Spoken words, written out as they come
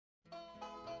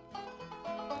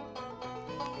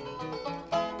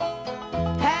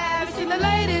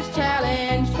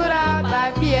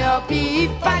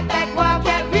beef. Fight back,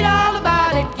 wildcat, read all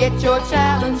about it. Get your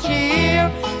challenge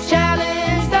here.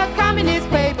 Challenge the communist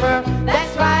paper.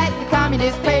 That's right, the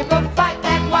communist paper. Fight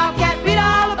back, wildcat, read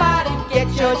all about it. Get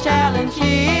your challenge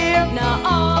here. Now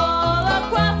all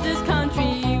across this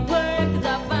country, workers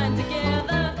are fine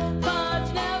together.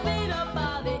 But now ain't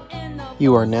nobody in the...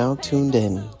 You are now tuned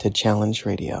in to Challenge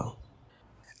Radio.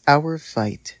 Our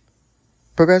fight.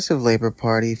 Progressive Labor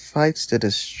Party fights to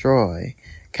destroy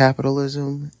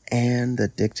capitalism and the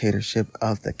dictatorship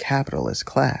of the capitalist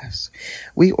class.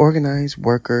 We organize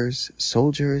workers,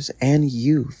 soldiers, and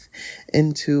youth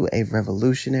into a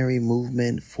revolutionary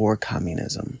movement for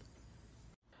communism.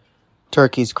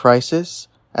 Turkey's crisis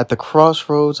at the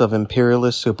crossroads of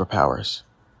imperialist superpowers.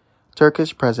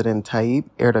 Turkish President Tayyip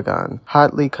Erdogan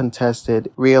hotly contested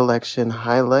re-election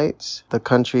highlights the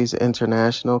country's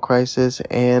international crisis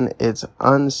and its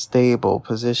unstable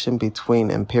position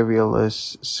between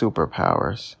imperialist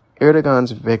superpowers.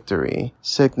 Erdogan's victory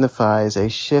signifies a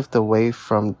shift away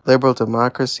from liberal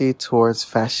democracy towards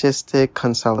fascistic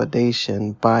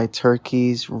consolidation by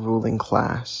Turkey's ruling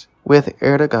class. With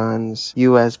Erdogan's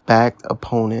U.S.-backed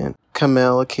opponent,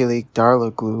 Kemal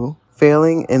Kılıçdaroğlu,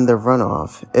 failing in the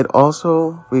runoff, it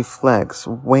also reflects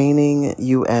waning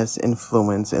U.S.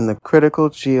 influence in the critical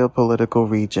geopolitical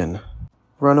region.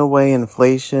 Runaway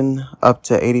inflation up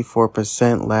to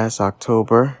 84% last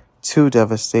October, 2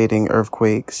 devastating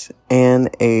earthquakes, and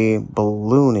a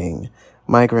ballooning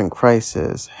migrant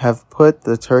crisis have put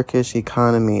the Turkish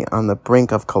economy on the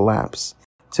brink of collapse.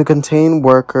 To contain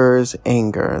workers'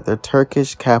 anger, the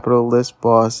Turkish capitalist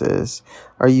bosses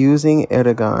are using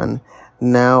Erdogan,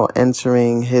 now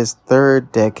entering his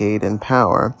 3rd decade in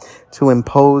power, to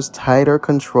impose tighter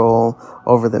control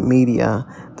over the media,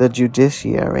 the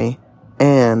judiciary,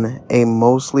 and a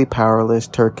mostly powerless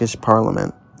Turkish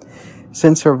parliament.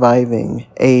 Since surviving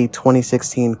a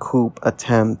 2016 coup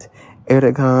attempt,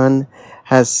 Erdogan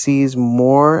has seized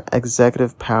more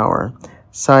executive power,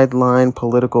 sidelined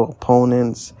political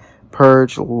opponents,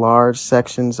 purged large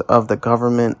sections of the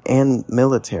government and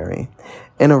military,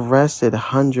 and arrested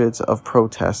hundreds of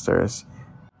protesters.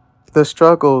 The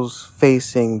struggles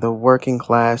facing the working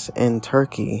class in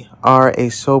Turkey are a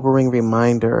sobering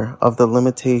reminder of the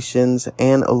limitations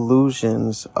and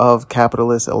illusions of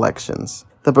capitalist elections.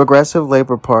 The Progressive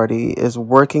Labor Party is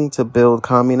working to build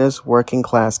communist working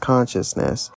class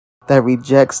consciousness that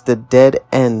rejects the dead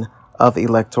end of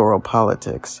electoral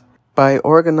politics. By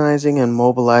organizing and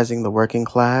mobilizing the working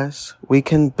class, we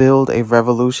can build a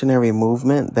revolutionary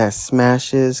movement that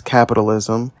smashes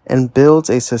capitalism and builds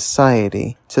a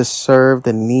society to serve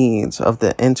the needs of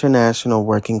the international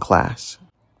working class.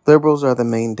 Liberals are the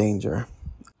main danger.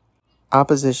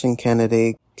 Opposition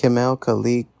candidate Kemal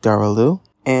Kılıçdaroğlu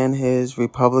and his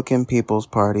Republican People's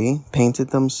Party painted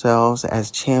themselves as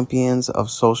champions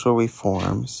of social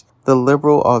reforms, the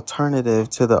liberal alternative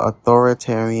to the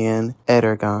authoritarian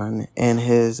Erdogan and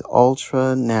his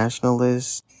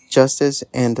ultra-nationalist Justice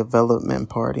and Development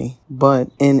Party.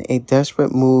 But in a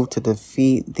desperate move to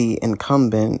defeat the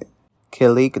incumbent,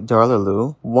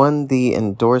 Kılıçdaroğlu won the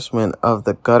endorsement of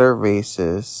the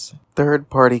gutter-racist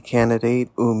third-party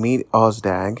candidate Ümit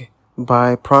Özdağ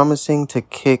by promising to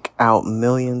kick out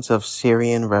millions of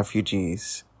Syrian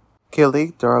refugees.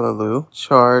 Kılıçdaroğlu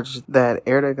charged that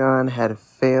Erdogan had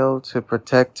failed to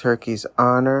protect Turkey's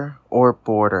honor or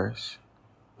borders.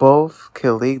 Both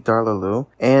Kılıçdaroğlu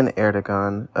and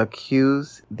Erdogan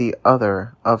accused the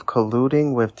other of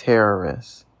colluding with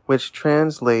terrorists, which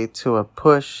translate to a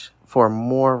push for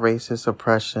more racist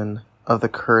oppression of the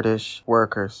Kurdish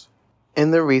workers.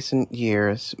 In the recent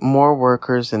years, more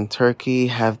workers in Turkey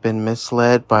have been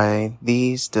misled by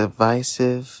these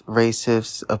divisive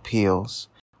racist appeals.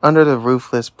 Under the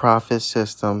ruthless profit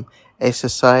system, a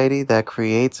society that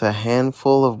creates a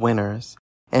handful of winners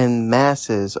and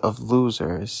masses of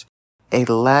losers, a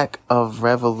lack of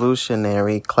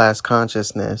revolutionary class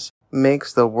consciousness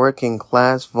makes the working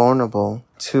class vulnerable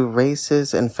to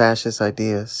racist and fascist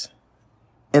ideas.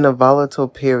 In a volatile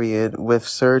period with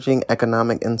surging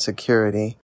economic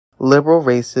insecurity, liberal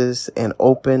racists and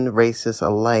open racists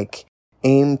alike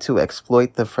aim to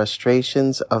exploit the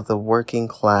frustrations of the working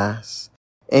class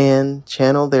and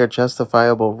channel their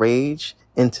justifiable rage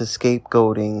into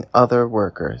scapegoating other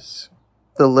workers.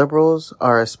 The liberals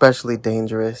are especially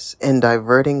dangerous in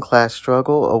diverting class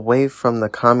struggle away from the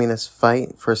communist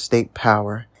fight for state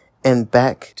power and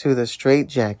back to the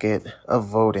straitjacket of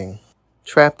voting.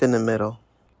 Trapped in the middle.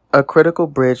 A critical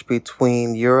bridge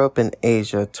between Europe and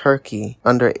Asia, Turkey,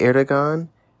 under Erdogan,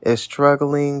 is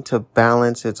struggling to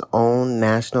balance its own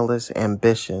nationalist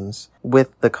ambitions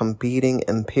with the competing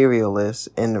imperialists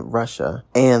in Russia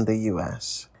and the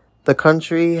U.S. The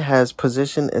country has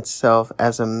positioned itself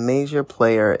as a major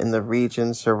player in the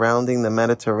region surrounding the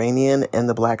Mediterranean and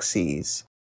the Black Seas.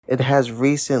 It has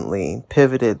recently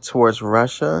pivoted towards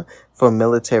Russia for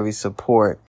military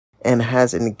support and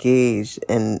has engaged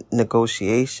in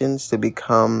negotiations to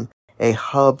become a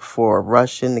hub for a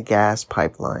Russian gas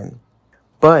pipeline.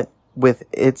 But with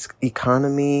its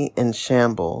economy in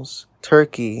shambles,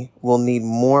 Turkey will need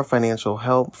more financial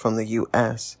help from the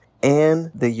U.S.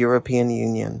 and the European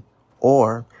Union,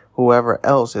 or whoever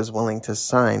else is willing to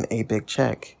sign a big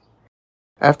check.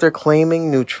 After claiming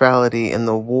neutrality in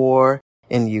the war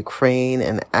in Ukraine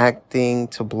and acting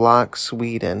to block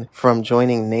Sweden from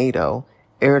joining NATO,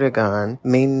 Erdogan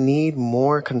may need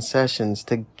more concessions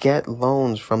to get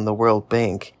loans from the World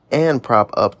Bank and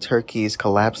prop up Turkey's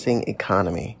collapsing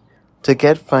economy. To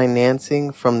get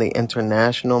financing from the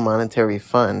International Monetary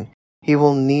Fund, he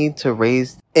will need to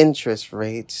raise interest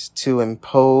rates to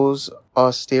impose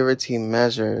austerity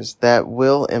measures that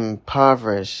will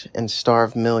impoverish and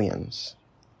starve millions.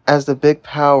 As the big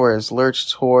powers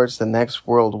lurch towards the next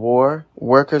world war,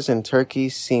 workers in Turkey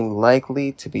seem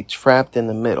likely to be trapped in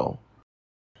the middle.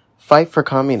 Fight for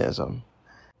communism.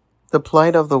 The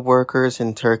plight of the workers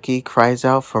in Turkey cries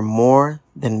out for more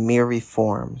than mere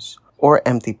reforms or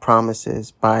empty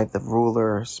promises by the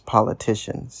rulers'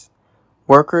 politicians.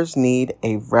 Workers need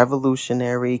a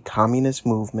revolutionary communist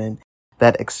movement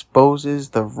that exposes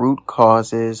the root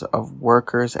causes of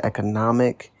workers'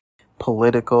 economic,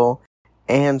 political,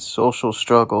 and social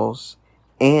struggles,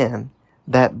 and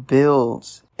that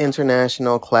builds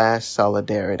international class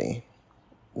solidarity.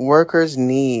 Workers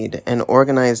need an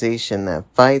organization that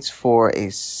fights for a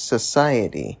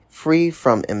society free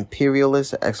from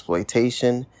imperialist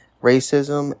exploitation,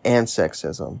 racism, and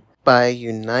sexism. By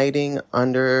uniting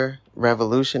under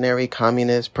Revolutionary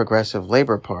Communist Progressive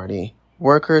Labor Party,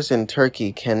 workers in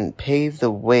Turkey can pave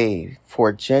the way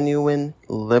for genuine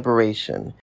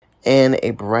liberation and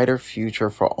a brighter future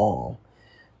for all.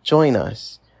 Join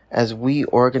us as we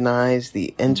organize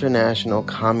the international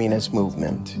communist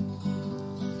movement.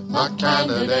 The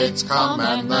candidates come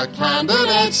and the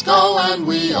candidates go, and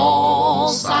we all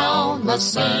sound the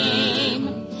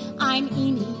same. I'm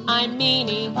Eenie. I'm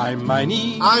Meanie. I'm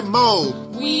Miney. I'm Mo.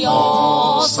 We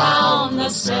all sound the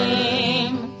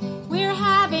same. We're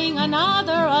having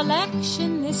another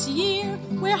election this year.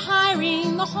 We're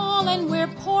hiring the hall and we're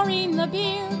pouring the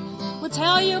beer. We'll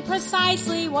tell you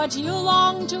precisely what you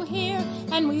long to hear,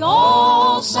 and we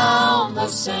all sound the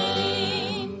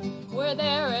same. We're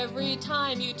there every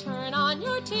time you turn on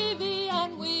your TV,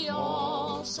 and we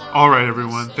all sound All right,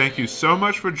 everyone. Thank you so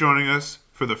much for joining us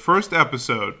for the first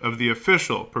episode of the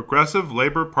official Progressive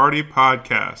Labor Party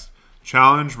podcast,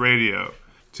 Challenge Radio.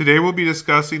 Today we'll be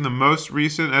discussing the most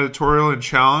recent editorial in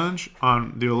Challenge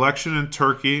on the election in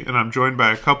Turkey, and I'm joined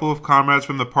by a couple of comrades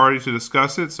from the party to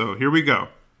discuss it, so here we go.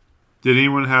 Did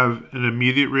anyone have an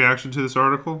immediate reaction to this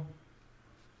article?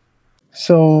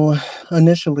 So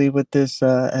initially with this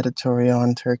editorial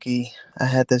on Turkey, I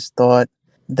had this thought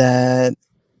that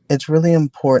it's really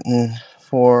important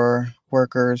for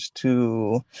workers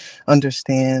to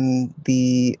understand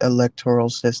the electoral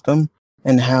system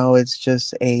and how it's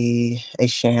just a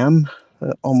sham,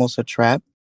 almost a trap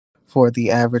for the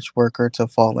average worker to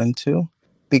fall into,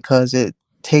 because it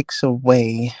takes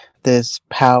away this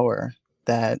power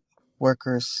that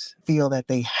workers feel that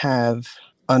they have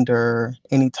under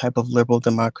any type of liberal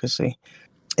democracy.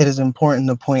 It is important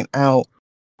to point out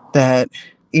that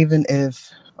even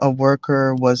if a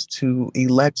worker was to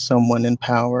elect someone in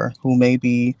power who may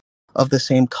be of the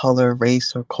same color,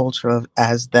 race, or culture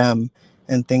as them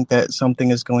and think that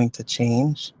something is going to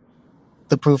change,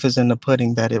 the proof is in the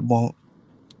pudding that it won't.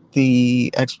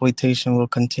 The exploitation will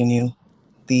continue.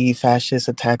 The fascist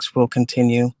attacks will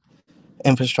continue.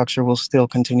 Infrastructure will still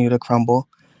continue to crumble.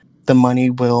 The money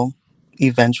will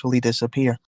eventually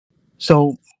disappear.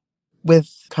 So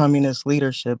with communist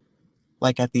leadership,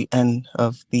 like at the end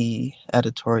of the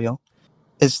editorial,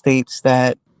 it states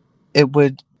that it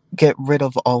would get rid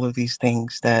of all of these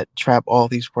things that trap all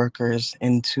these workers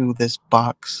into this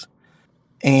box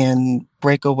and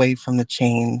break away from the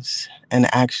chains and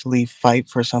actually fight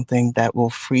for something that will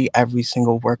free every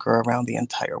single worker around the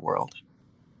entire world.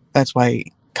 That's why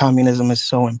communism is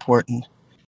so important.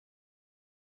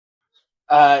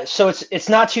 So it's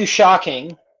not too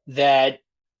shocking that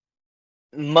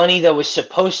money that was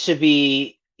supposed to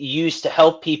be used to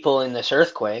help people in this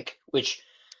earthquake, which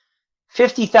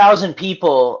 50,000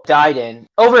 people died in,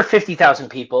 over 50,000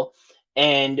 people,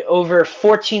 and over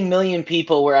 14 million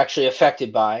people were actually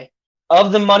affected by.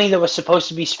 Of the money that was supposed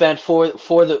to be spent for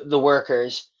the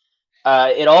workers,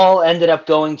 it all ended up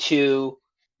going to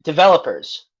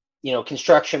developers.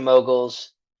 construction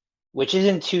moguls, which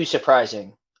isn't too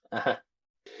surprising.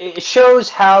 It shows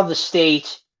how the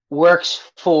state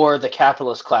works for the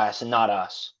capitalist class and not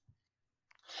us.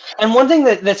 And one thing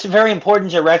that's very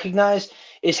important to recognize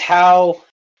is how,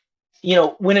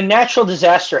 when a natural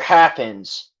disaster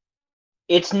happens,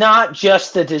 it's not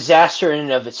just the disaster in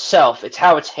and of itself, it's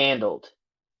how it's handled.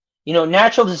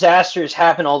 Natural disasters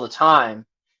happen all the time.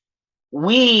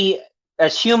 We,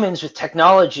 as humans with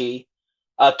technology,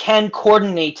 can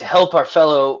coordinate to help our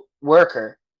fellow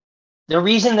worker. The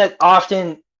reason that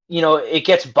often, it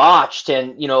gets botched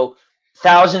and,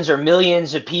 thousands or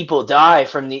millions of people die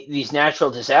from these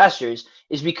natural disasters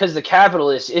is because the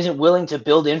capitalist isn't willing to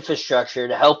build infrastructure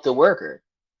to help the worker.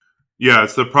 Yeah,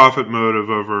 it's the profit motive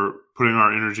over putting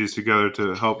our energies together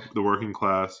to help the working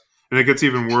class. And it gets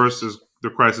even worse as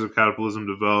the crisis of capitalism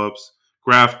develops.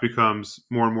 Graft becomes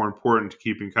more and more important to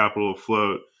keeping capital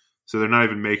afloat. So they're not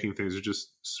even making things, they're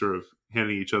just sort of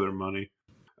handing each other money.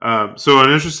 So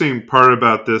an interesting part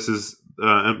about this is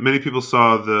many people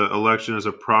saw the election as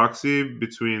a proxy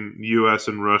between the U.S.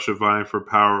 and Russia vying for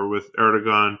power, with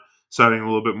Erdogan siding a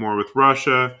little bit more with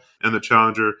Russia and the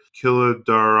challenger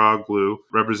Kılıçdaroğlu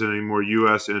representing more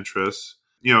U.S. interests.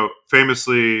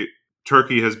 Famously,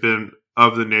 Turkey has been,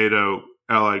 of the NATO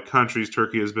allied countries,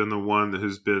 Turkey has been the one that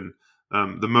has been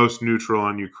the most neutral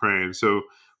on Ukraine. So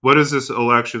what does this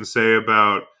election say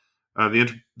about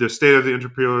the state of the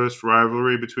imperialist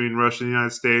rivalry between Russia and the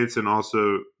United States, and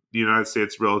also the United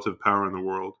States' relative power in the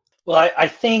world? Well, I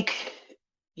think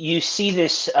you see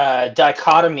this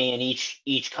dichotomy in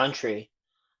each country.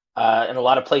 In a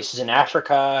lot of places in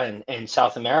Africa and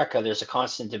South America, there's a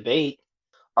constant debate.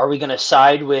 Are we going to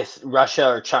side with Russia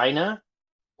or China,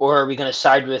 or are we going to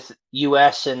side with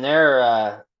U.S. and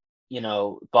their,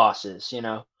 bosses?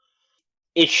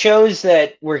 It shows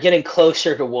that we're getting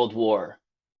closer to World War.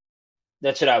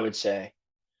 That's what I would say.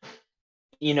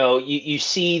 You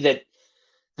see that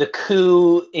the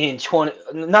coup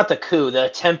the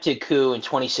attempted coup in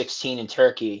 2016 in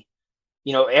Turkey,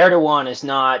 Erdogan is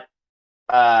not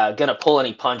going to pull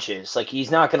any punches. Like,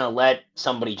 he's not going to let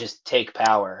somebody just take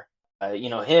power.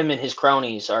 Him and his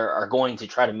cronies are going to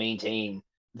try to maintain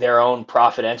their own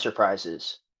profit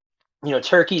enterprises.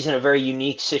 Turkey's in a very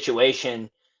unique situation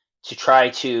to try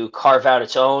to carve out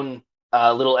its own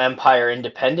little empire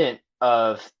independent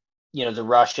of, the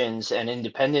Russians and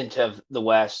independent of the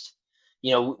West.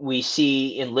 We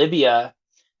see in Libya,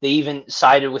 they even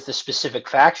sided with a specific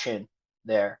faction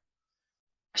there.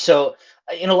 So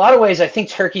in a lot of ways, I think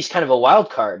Turkey's kind of a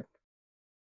wild card.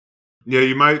 Yeah,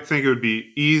 you might think it would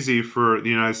be easy for the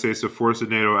United States to force a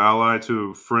NATO ally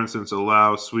to, for instance,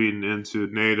 allow Sweden into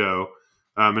NATO.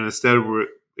 And instead,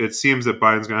 it seems that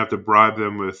Biden's going to have to bribe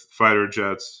them with fighter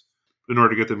jets in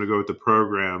order to get them to go with the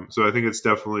program. So I think it's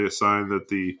definitely a sign that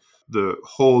the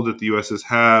hold that the U.S. has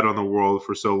had on the world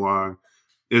for so long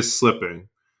is slipping.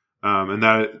 And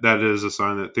that is a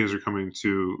sign that things are coming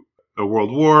to a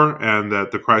world war, and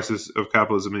that the crisis of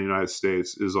capitalism in the United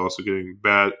States is also getting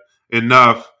bad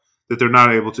enough that they're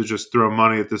not able to just throw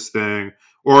money at this thing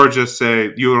or just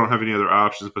say, you don't have any other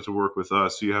options but to work with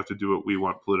us, so you have to do what we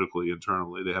want politically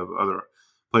internally. They have other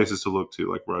places to look to,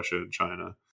 like Russia and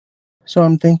China. So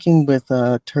I'm thinking with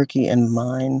Turkey in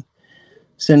mind,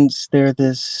 since they're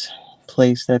this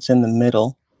place that's in the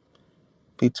middle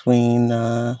between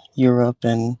Europe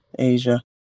and Asia,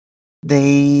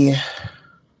 they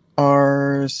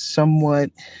are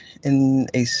somewhat in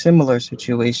a similar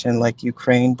situation like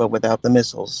Ukraine, but without the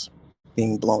missiles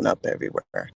being blown up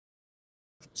everywhere.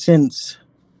 Since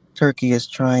Turkey is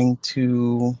trying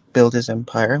to build his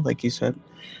empire, like you said,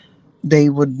 they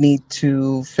would need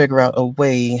to figure out a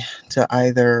way to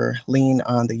either lean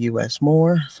on the U.S.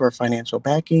 more for financial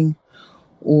backing,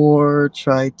 or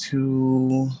try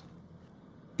to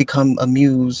become a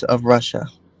muse of Russia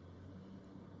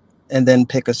and then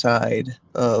pick a side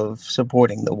of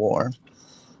supporting the war,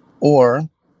 or,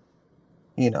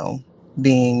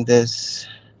 being this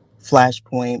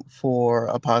flashpoint for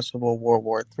a possible World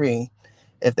War III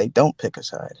if they don't pick a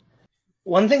side.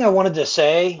 One thing I wanted to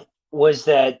say was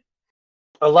that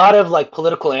a lot of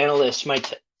political analysts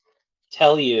might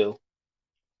tell you,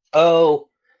 oh,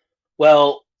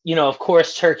 well, of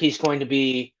course Turkey's going to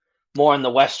be more on the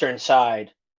Western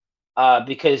side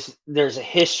because there's a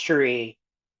history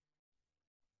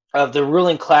of the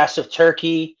ruling class of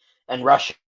Turkey and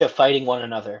Russia fighting one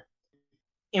another.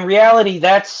 In reality,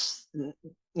 that's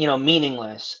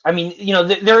meaningless. I mean,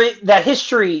 that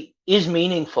history is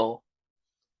meaningful,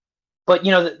 but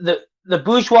the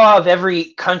bourgeois of every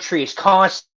country is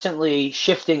constantly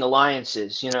shifting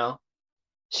alliances.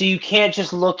 So you can't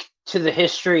just look to the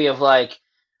history of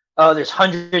oh, there's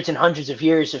hundreds and hundreds of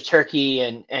years of Turkey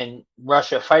and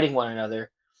Russia fighting one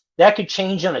another. That could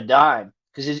change on a dime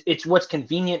because it's what's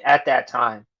convenient at that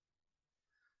time.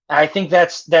 And I think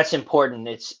that's important.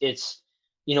 It's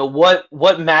what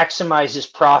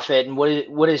maximizes profit and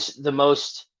what is the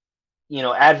most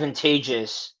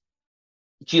advantageous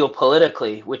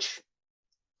geopolitically, which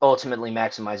ultimately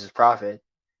maximizes profit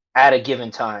at a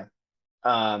given time.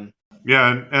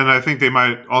 Yeah, and I think they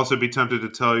might also be tempted to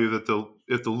tell you that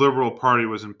if the Liberal Party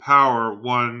was in power,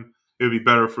 one, it would be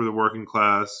better for the working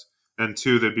class, and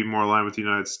two, they'd be more aligned with the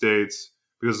United States,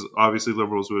 because obviously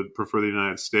liberals would prefer the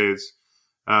United States.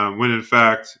 When in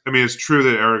fact, I mean, it's true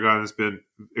that Erdogan has been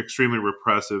extremely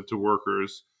repressive to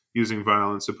workers, using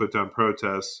violence to put down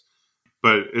protests,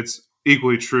 but it's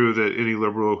equally true that any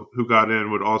liberal who got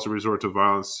in would also resort to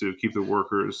violence to keep the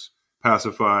workers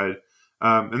pacified.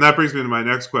 And that brings me to my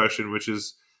next question, which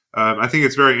is, I think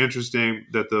it's very interesting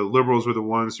that the liberals were the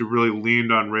ones who really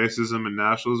leaned on racism and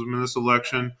nationalism in this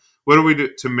election. What are we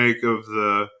to make of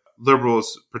the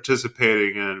liberals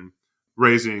participating in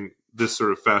raising this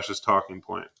sort of fascist talking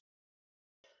point?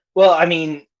 Well, I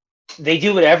mean, they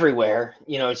do it everywhere.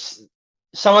 It's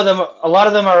a lot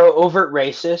of them are overt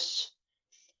racists,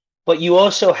 but you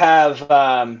also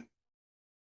have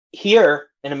here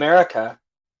in America,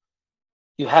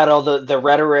 you had all the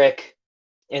rhetoric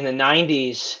in the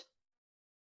 90s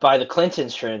by the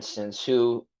Clintons, for instance,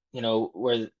 who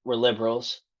were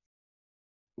liberals.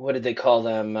 What did they call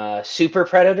them? Super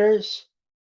predators.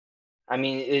 I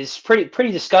mean, it's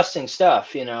pretty disgusting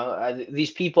stuff.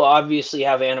 These people obviously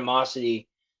have animosity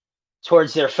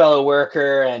towards their fellow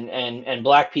worker and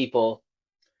black people.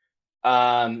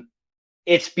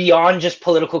 It's beyond just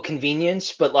political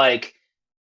convenience, but a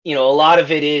lot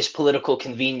of it is political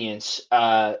convenience.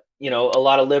 A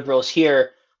lot of liberals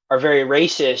here are very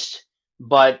racist,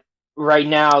 but right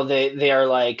now they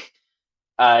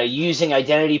are using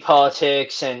identity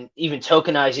politics and even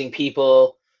tokenizing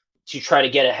people to try to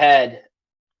get ahead.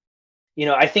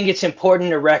 I think it's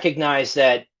important to recognize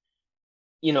that,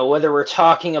 whether we're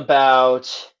talking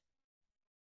about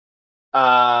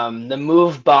the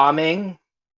move bombing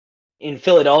in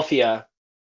Philadelphia,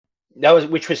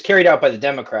 which was carried out by the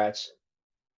Democrats,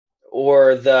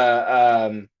 or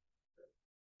the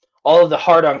all of the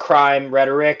hard on crime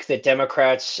rhetoric that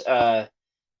Democrats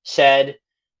said,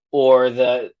 or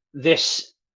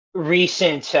this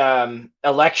recent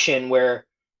election where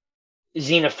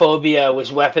xenophobia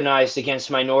was weaponized against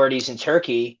minorities in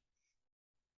Turkey.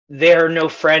 They're no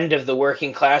friend of the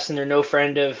working class, and they're no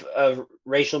friend of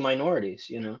racial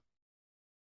minorities.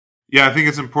 Yeah, I think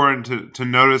it's important to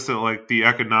notice that the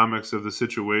economics of the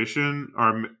situation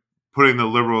are putting the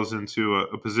liberals into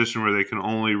a position where they can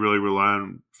only really rely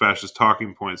on fascist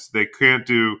talking points. They can't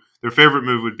do their favorite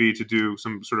move would be to do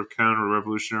some sort of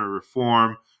counter-revolutionary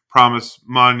reform, promise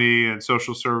money and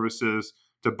social services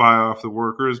to buy off the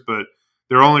workers, but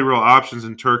their only real options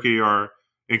in Turkey are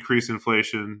increased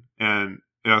inflation and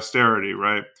austerity,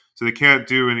 right? So they can't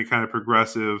do any kind of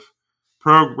progressive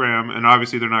program, and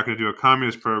obviously they're not going to do a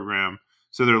communist program.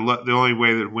 So the only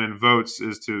way that win votes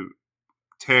is to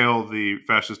tail the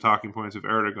fascist talking points of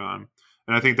Erdogan.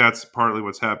 And I think that's partly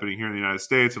what's happening here in the United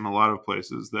States and a lot of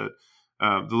places, that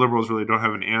the liberals really don't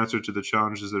have an answer to the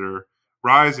challenges that are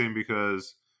rising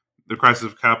because the crisis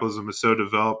of capitalism is so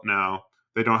developed now.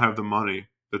 They don't have the money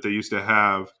that they used to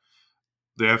have.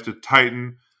 They have to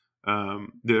tighten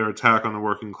their attack on the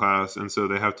working class, and so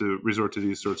they have to resort to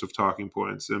these sorts of talking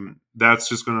points. And that's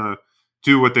just going to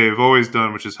do what they've always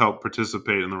done, which is help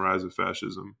participate in the rise of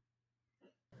fascism.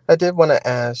 I did want to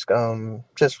ask,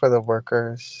 just for the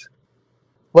workers,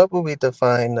 what would we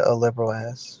define a liberal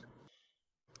as?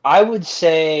 I would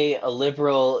say a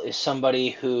liberal is somebody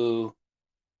who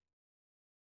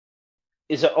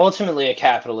is ultimately a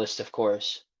capitalist, of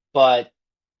course, but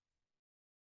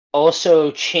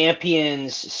also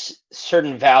champions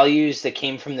certain values that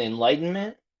came from the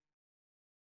Enlightenment,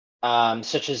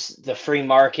 such as the free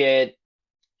market,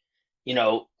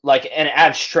 like an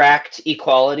abstract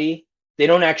equality. They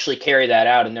don't actually carry that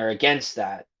out, and they're against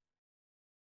that.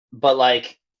 But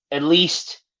at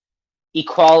least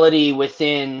equality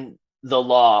within the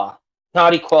law,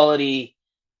 not equality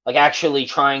actually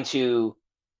trying to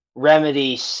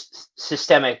remedy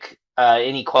systemic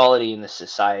inequality in the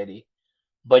society,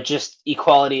 but just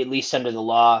equality at least under the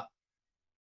law.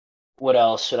 What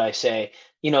else should I say?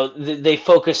 They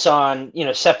focus on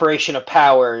separation of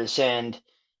powers and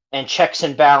checks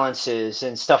and balances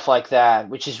and stuff like that,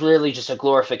 which is really just a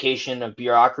glorification of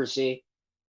bureaucracy.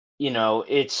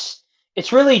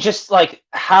 It's really just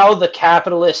how the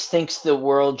capitalist thinks the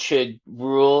world should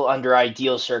rule under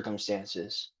ideal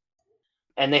circumstances.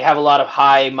 and they have a lot of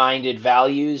high-minded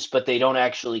values, but they don't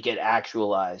actually get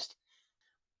actualized.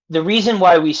 The reason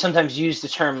why we sometimes use the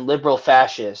term liberal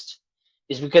fascist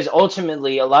is because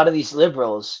ultimately a lot of these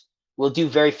liberals will do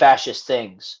very fascist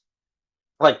things,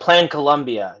 like Plan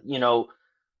Colombia.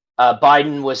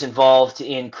 Biden was involved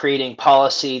in creating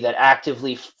policy that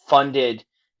actively funded,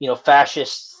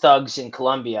 fascist thugs in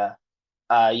Colombia,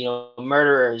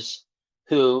 murderers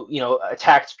who,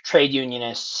 attacked trade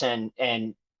unionists and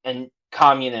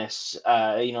communists,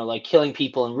 like killing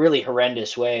people in really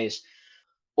horrendous ways,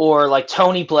 or like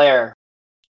Tony Blair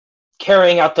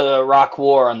carrying out the Iraq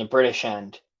War on the British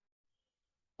end,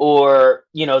 or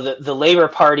the Labour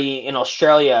Party in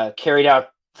Australia carried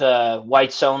out the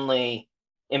whites only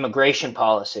immigration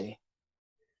policy.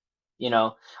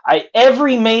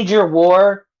 Every major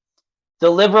war, the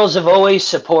liberals have always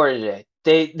supported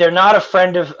it. They're not a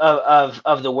friend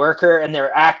of the worker, and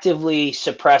they're actively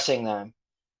suppressing them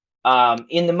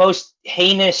in the most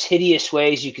heinous, hideous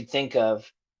ways you could think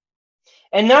of.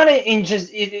 And not in just,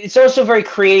 it's also very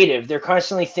creative. They're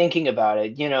constantly thinking about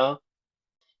it.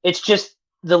 It's just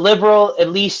the liberal at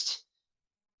least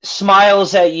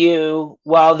smiles at you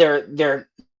while they're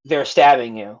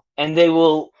stabbing you, and they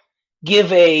will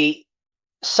give a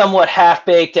somewhat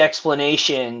half-baked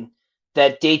explanation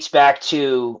that dates back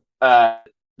to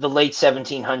the late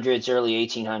 1700s, early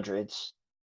 1800s.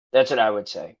 That's what I would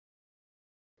say.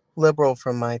 Liberal,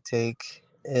 from my take,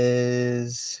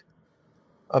 is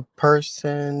a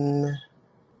person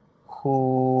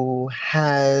who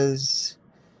has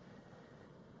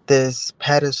this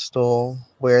pedestal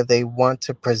where they want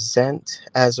to present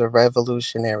as a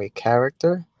revolutionary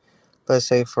character. Let's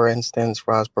say, for instance,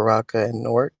 Ras Baraka and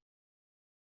Nort,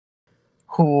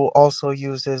 who also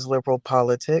uses liberal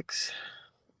politics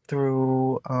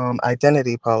through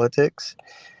identity politics,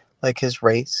 like his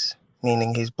race,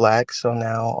 meaning he's black. So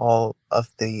now all of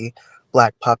the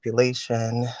black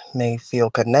population may feel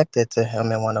connected to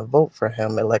him and want to vote for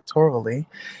him electorally.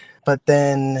 But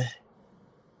then,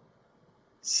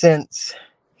 since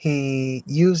he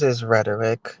uses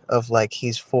rhetoric of like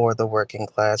he's for the working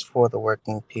class, for the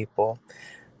working people,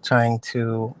 trying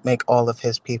to make all of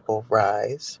his people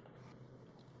rise,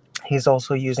 he's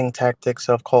also using tactics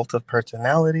of cult of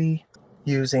personality,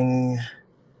 using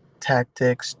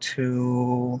tactics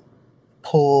to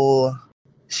pull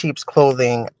sheep's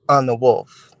clothing on the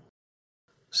wolf.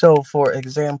 So, for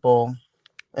example,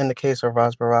 in the case of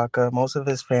Ras Baraka, most of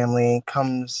his family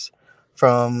comes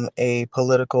from a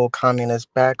political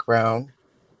communist background,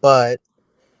 but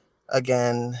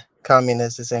again,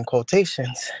 communist is in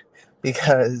quotations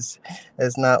because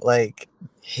it's not like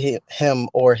him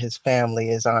or his family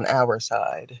is on our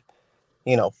side,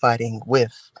 fighting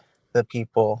with the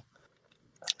people.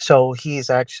 So he,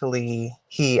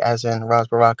 as in Ras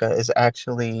Baraka, is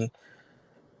actually,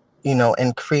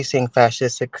 increasing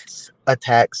fascistic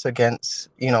attacks against,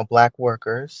 black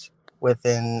workers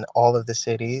within all of the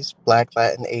cities, black,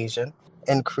 Latin, Asian,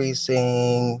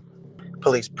 increasing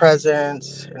police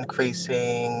presence,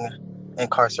 increasing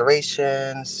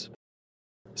incarcerations,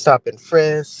 stop and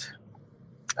frisk.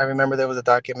 I remember there was a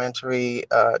documentary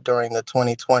during the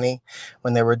 2020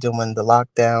 when they were doing the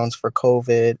lockdowns for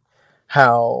COVID,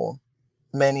 how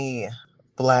many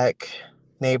black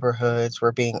neighborhoods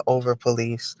were being over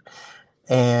policed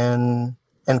and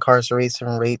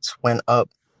incarceration rates went up,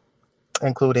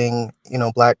 including,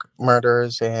 black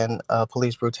murders and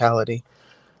police brutality.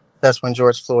 That's when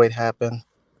George Floyd happened.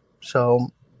 So,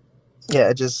 yeah,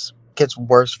 it just gets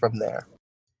worse from there.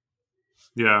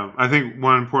 Yeah, I think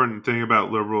one important thing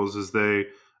about liberals is they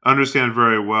understand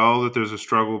very well that there's a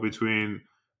struggle between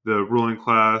the ruling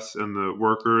class and the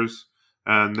workers,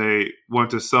 and they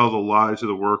want to sell the lie to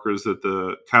the workers that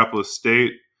the capitalist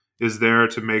state is there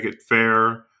to make it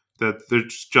fair, that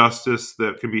there's justice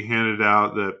that can be handed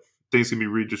out, that things can be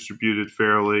redistributed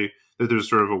fairly, that there's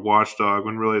sort of a watchdog,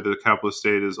 when really the capitalist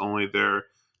state is only there,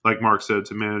 like Marx said,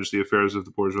 to manage the affairs of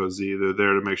the bourgeoisie. They're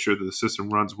there to make sure that the system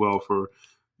runs well for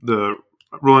the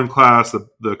ruling class,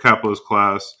 the capitalist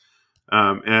class,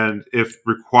 and if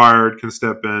required, can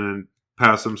step in and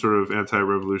pass some sort of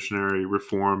anti-revolutionary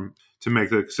reform to make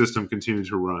the system continue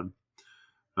to run.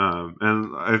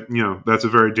 That's a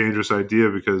very dangerous idea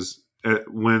because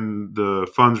when the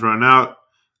funds run out,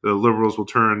 the liberals will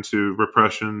turn to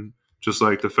repression, just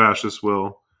like the fascists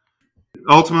will.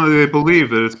 Ultimately, they believe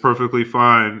that it's perfectly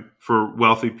fine for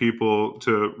wealthy people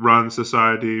to run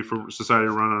society, for society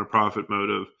to run on a profit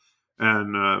motive,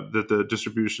 and that the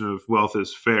distribution of wealth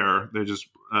is fair.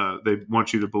 They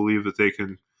want you to believe that they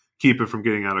can keep it from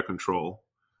getting out of control.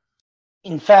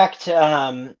 In fact,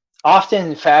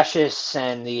 often fascists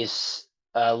and these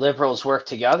liberals work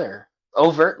together.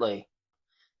 overtly.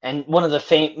 And one of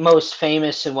the most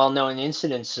famous and well-known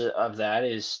incidents of that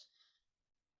is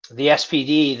the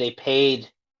SPD. They paid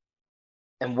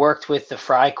and worked with the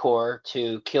Freikorps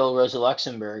to kill Rosa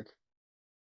Luxemburg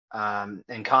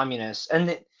and communists.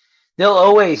 And they'll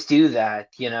always do that,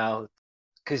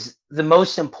 because the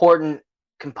most important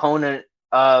component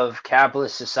of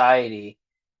capitalist society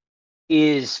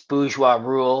is bourgeois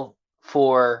rule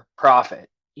for profit,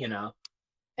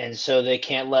 and so they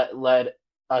can't let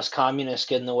us communists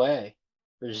get in the way.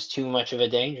 There's too much of a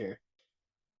danger.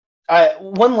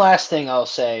 One last thing I'll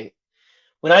say: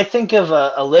 when I think of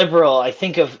a liberal, I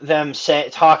think of them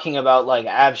talking about like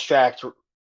abstract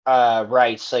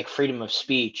rights, like freedom of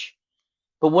speech.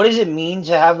 But what does it mean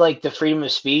to have like the freedom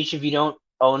of speech if you don't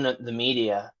own the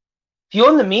media? If you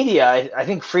own the media, I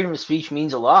think freedom of speech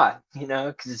means a lot,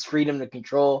 because it's freedom to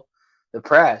control the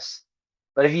press.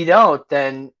 But if you don't,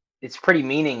 then it's pretty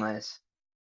meaningless.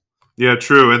 Yeah,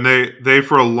 true. And they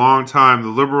for a long time, the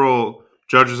liberal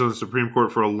judges on the Supreme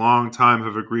Court for a long time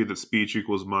have agreed that speech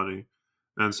equals money.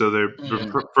 And so they're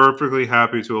perfectly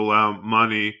happy to allow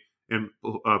money in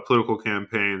political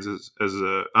campaigns as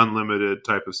an unlimited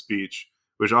type of speech,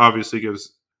 which obviously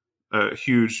gives a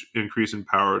huge increase in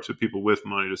power to people with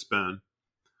money to spend.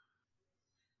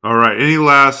 All right. Any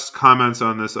last comments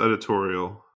on this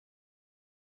editorial?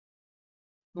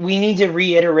 We need to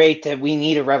reiterate that we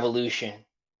need a revolution.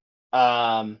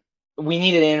 We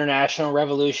need an international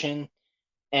revolution,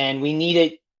 and we need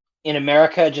it in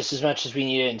America just as much as we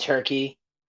need it in Turkey.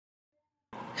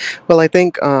 Well, I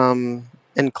think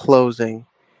in closing,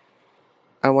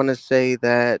 I want to say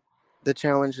that the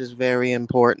challenge is very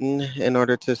important in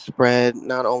order to spread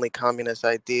not only communist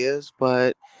ideas,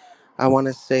 but I want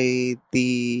to say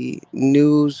the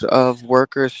news of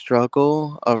workers'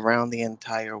 struggle around the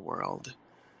entire world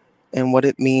and what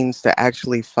it means to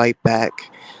actually fight back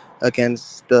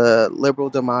against the liberal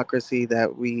democracy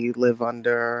that we live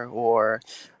under, or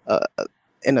uh,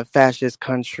 in a fascist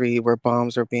country where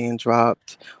bombs are being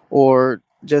dropped, or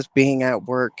just being at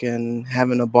work and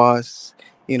having a boss,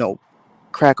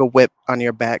 crack a whip on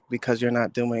your back because you're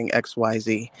not doing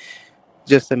XYZ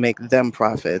just to make them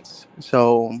profits.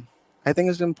 So I think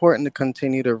it's important to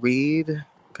continue to read,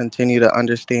 continue to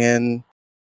understand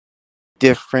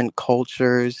different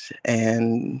cultures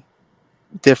and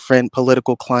different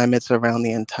political climates around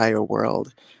the entire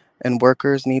world. And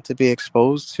workers need to be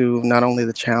exposed to not only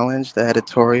the challenge, the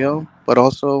editorial, but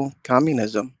also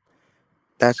communism.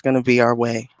 That's going to be our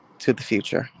way to the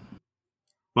future.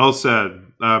 Well said.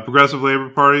 Progressive Labor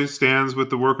Party stands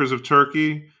with the workers of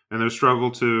Turkey and their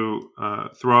struggle to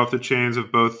throw off the chains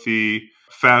of both the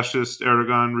fascist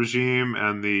Erdogan regime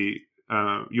and the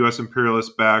U.S.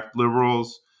 imperialist-backed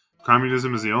liberals.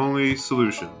 Communism is the only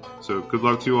solution. So good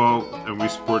luck to you all, and we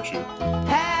support you.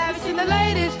 Have you seen the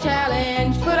latest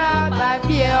challenge put out by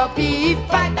PLP?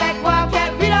 Fight back,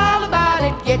 Wildcat, read all about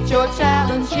it. Get your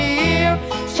challenge here.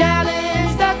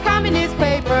 Challenge the communist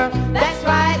paper. That's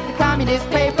right, the communist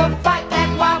paper. Fight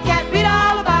back, Wildcat, read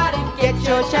all about it. Get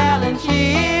your challenge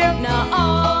here. Now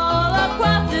all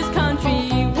across this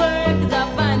country, workers are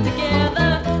fine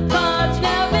together. But you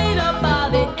now read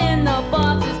about it in the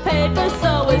boss's paper.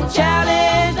 So it's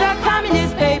Challenge the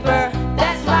communist paper.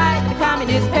 That's right, the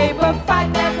communist paper.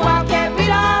 Fight back, Wildcat, read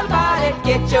all about it.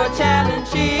 Get your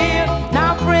challenge here.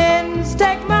 Now, friends,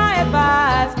 take my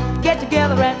advice. Get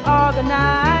together and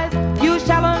organize. Use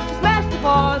challenge to smash the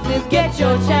bosses. Get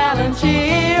your challenge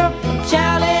here.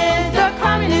 Challenge the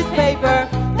communist paper.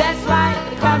 That's right,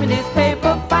 the communist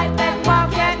paper. Fight back,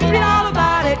 Wildcat, read all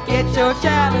about it. Get your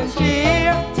challenge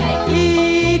here. Take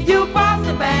heed, you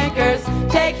Boston bankers.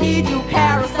 Take heed, you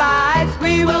parasites.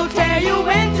 We will tear you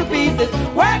into pieces.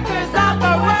 Workers of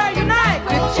the world unite.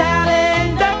 We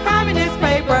challenge the communist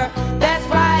paper. That's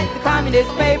right, the communist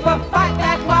paper. Fight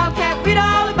back, Wildcat, read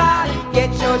all about it.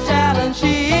 Get your challenge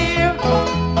here.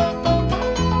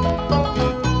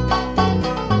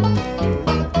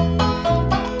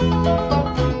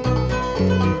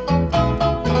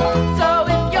 So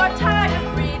if you're tired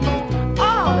of reading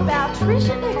all about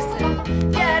Tricia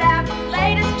Nixon, get out the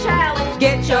latest challenge.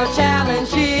 Get your challenge.